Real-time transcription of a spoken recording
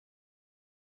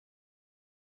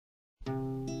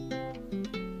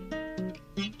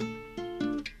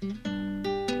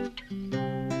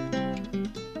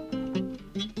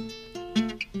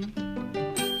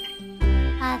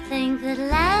that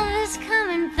love is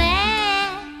coming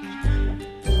back.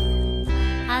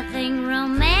 I think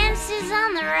romance is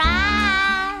on the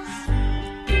rise.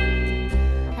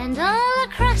 And all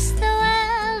across the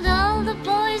world, all the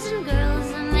boys and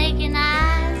girls are making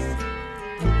eyes.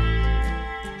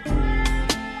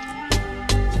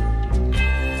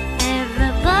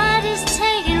 Everybody's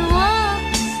taking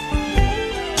walks,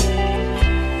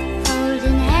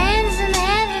 holding hands and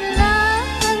having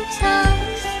long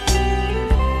talks.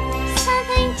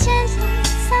 Something gentle,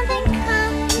 something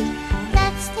kind,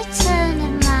 that's the turn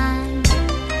of mind.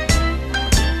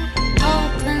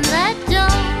 Open the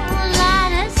door,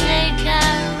 light a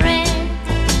cigarette,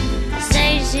 say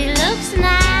she looks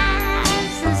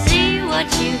nice and see what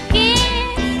you get.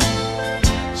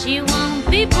 She won't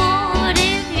be bored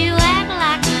if you act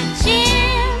like a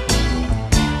chimp.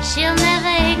 She'll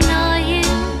never ignore you,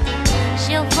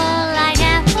 she'll fall like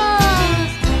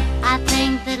apples. I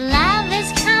think that love is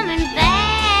coming back.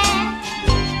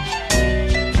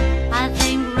 I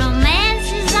think romance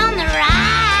is on the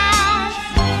rise.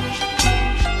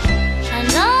 And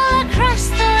all across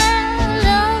the world,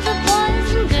 all the boys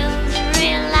and girls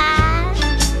realize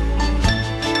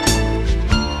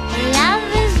love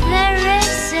is very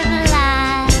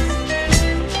civilized.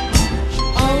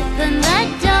 Open the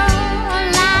door,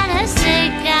 light a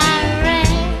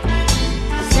cigarette,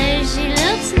 say she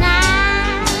looks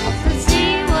nice and see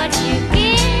what you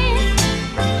get.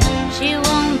 She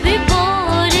won't be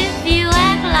bored if you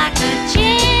act like a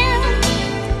chimp.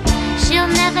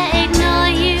 She'll never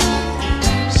ignore you,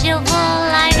 she'll fall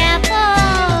like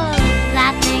apples. I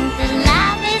think that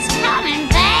love is coming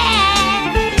back.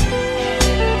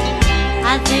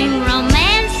 I think romance